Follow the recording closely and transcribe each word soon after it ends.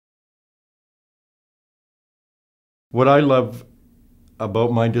What I love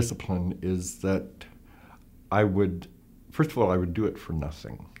about my discipline is that first of all, I would do it for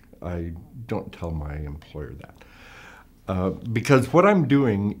nothing. I don't tell my employer that. Because what I'm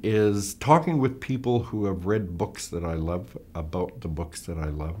doing is talking with people who have read books that I love about the books that I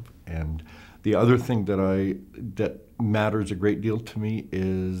love. And the other thing that matters a great deal to me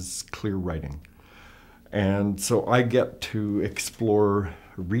is clear writing. And so I get to explore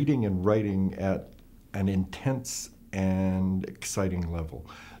reading and writing at an intense and exciting level.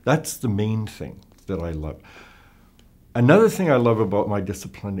 That's the main thing that I love. Another thing I love about my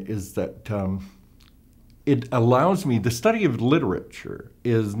discipline is that it allows me, the study of literature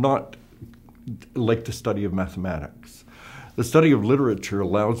is not like the study of mathematics. The study of literature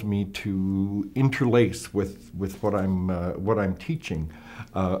allows me to interlace with what I'm teaching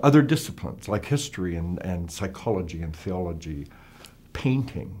other disciplines like history and psychology and theology,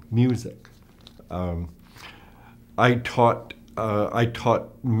 painting, music. I taught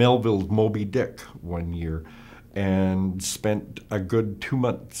Melville's Moby Dick one year and spent a good 2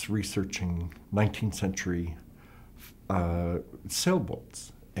 months researching 19th century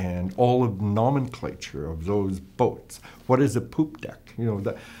sailboats and all of the nomenclature of those boats. What is a poop deck?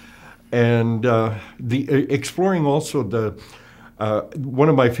 Exploring also one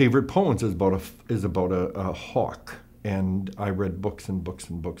of my favorite poems is about a hawk, and I read books and books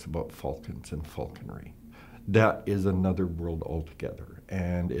and books about falcons and falconry. That is another world altogether,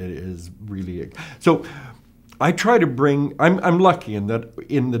 and it is really so. I try to bring, I'm lucky in that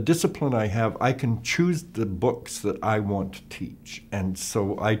in the discipline I have, I can choose the books that I want to teach. And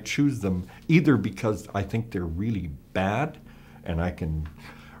so I choose them either because I think they're really bad and I can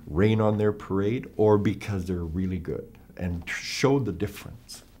rain on their parade, or because they're really good and show the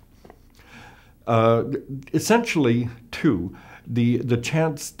difference. Essentially, too, the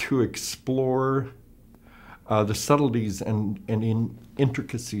chance to explore the subtleties and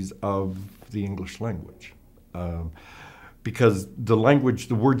intricacies of the English language. Because the language,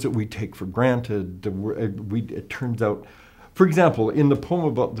 the words that we take for granted, it turns out, for example, in the poem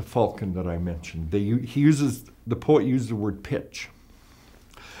about the falcon that I mentioned, the poet used the word pitch.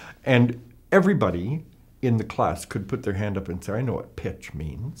 And everybody in the class could put their hand up and say, I know what pitch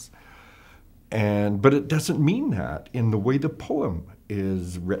means. But it doesn't mean that in the way the poem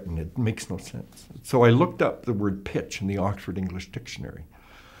is written. It makes no sense. So I looked up the word pitch in the Oxford English Dictionary.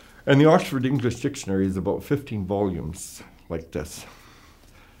 And the Oxford English Dictionary is about 15 volumes like this.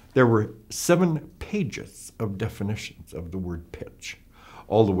 There were 7 pages of definitions of the word pitch,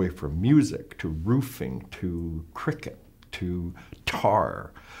 all the way from music to roofing to cricket to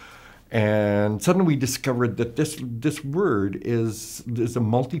tar. And suddenly we discovered that this word is a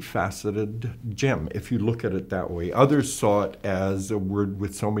multifaceted gem, if you look at it that way. Others saw it as a word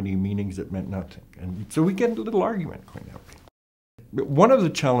with so many meanings it meant nothing. And so we get a little argument going out. One of the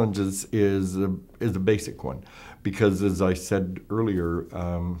challenges is a basic one, because as I said earlier,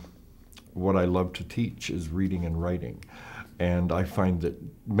 what I love to teach is reading and writing. And I find that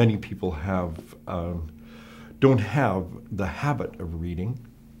many people don't have the habit of reading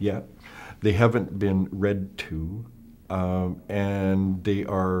yet. They haven't been read to, and they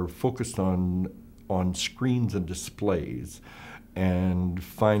are focused on screens and displays, and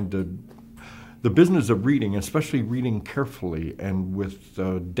find the business of reading, especially reading carefully and with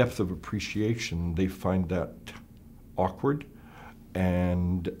depth of appreciation, they find that awkward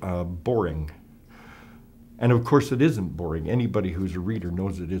and boring. And of course it isn't boring. Anybody who's a reader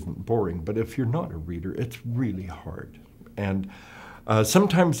knows it isn't boring, but if you're not a reader, it's really hard. And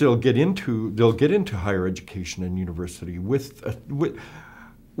sometimes they'll get into higher education and university with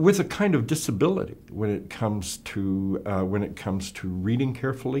a kind of disability when it comes to reading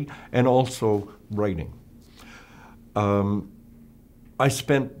carefully and also writing. I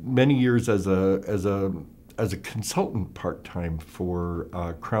spent many years as a consultant part-time for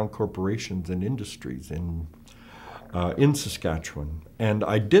Crown corporations and industries in Saskatchewan, and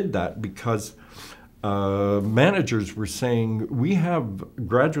I did that because managers were saying, we have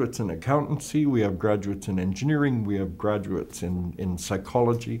graduates in accountancy, we have graduates in engineering, we have graduates in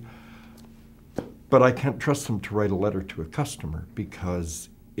psychology, but I can't trust them to write a letter to a customer because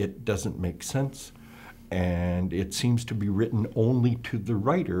it doesn't make sense, and it seems to be written only to the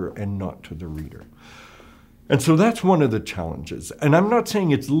writer and not to the reader. And so that's one of the challenges. And I'm not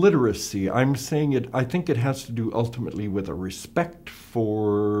saying it's literacy. I'm saying I think it has to do ultimately with a respect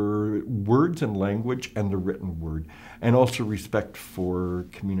for words and language and the written word, and also respect for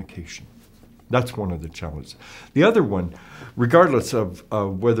communication. That's one of the challenges. The other one, regardless of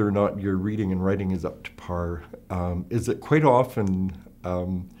whether or not your reading and writing is up to par, is that quite often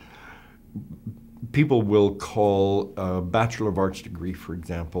people will call a Bachelor of Arts degree, for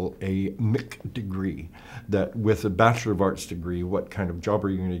example, a MIC degree. That with a Bachelor of Arts degree, what kind of job are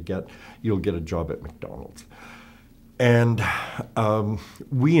you going to get? You'll get a job at McDonald's. And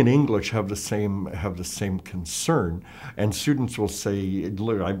we in English have the same concern, and students will say,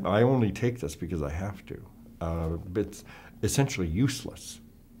 "Look, I only take this because I have to." It's essentially useless,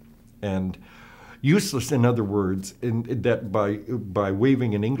 and useless, in other words, in that by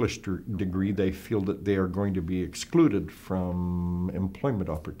waiving an English degree, they feel that they are going to be excluded from employment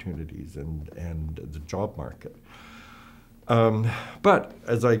opportunities and the job market. But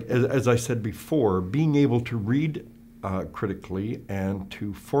as I said before, being able to read critically and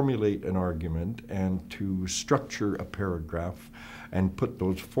to formulate an argument and to structure a paragraph and put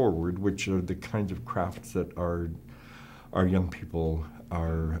those forward, which are the kinds of crafts that our young people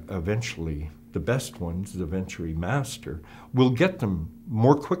are eventually, the best ones eventually master, will get them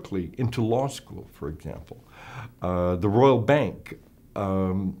more quickly into law school, for example. The Royal Bank,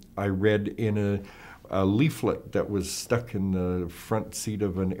 I read in a leaflet that was stuck in the front seat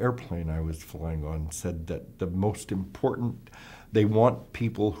of an airplane I was flying on, said that the most important, they want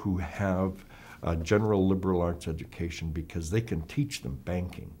people who have a general liberal arts education because they can teach them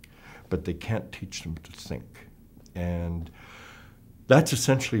banking, but they can't teach them to think. And that's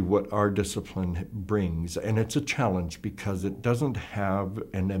essentially what our discipline brings, and it's a challenge because it doesn't have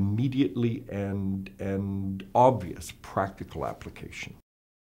an immediately and obvious practical application.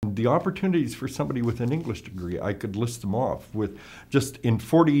 The opportunities for somebody with an English degree, I could list them off. With just in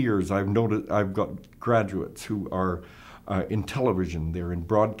 40 years, I've got graduates who are in television, they're in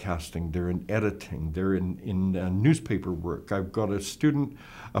broadcasting, they're in editing, they're in newspaper work. I've got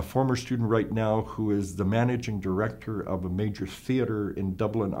a former student right now who is the managing director of a major theater in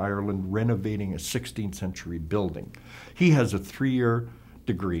Dublin, Ireland, renovating a 16th century building. He has a 3-year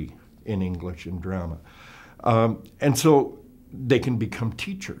degree in English and drama. And so they can become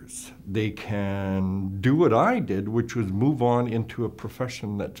teachers. They can do what I did, which was move on into a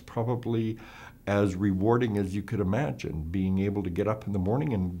profession that's probably as rewarding as you could imagine, being able to get up in the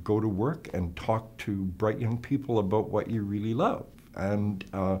morning and go to work and talk to bright young people about what you really love. And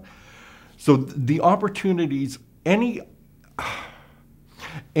so the opportunities, any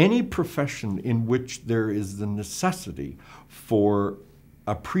profession in which there is the necessity for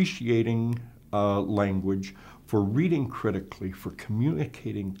appreciating language, for reading critically, for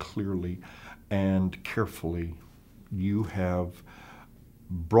communicating clearly and carefully, you have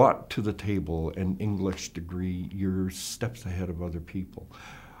brought to the table an English degree. You're steps ahead of other people.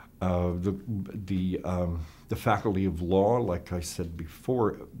 The faculty of law, like I said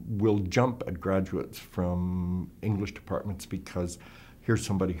before, will jump at graduates from English departments because here's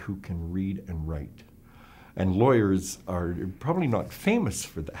somebody who can read and write. And lawyers are probably not famous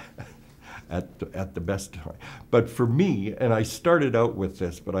for that at the best time. But for me, and I started out with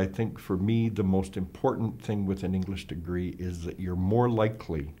this, but I think for me the most important thing with an English degree is that you're more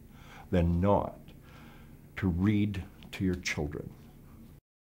likely than not to read to your children.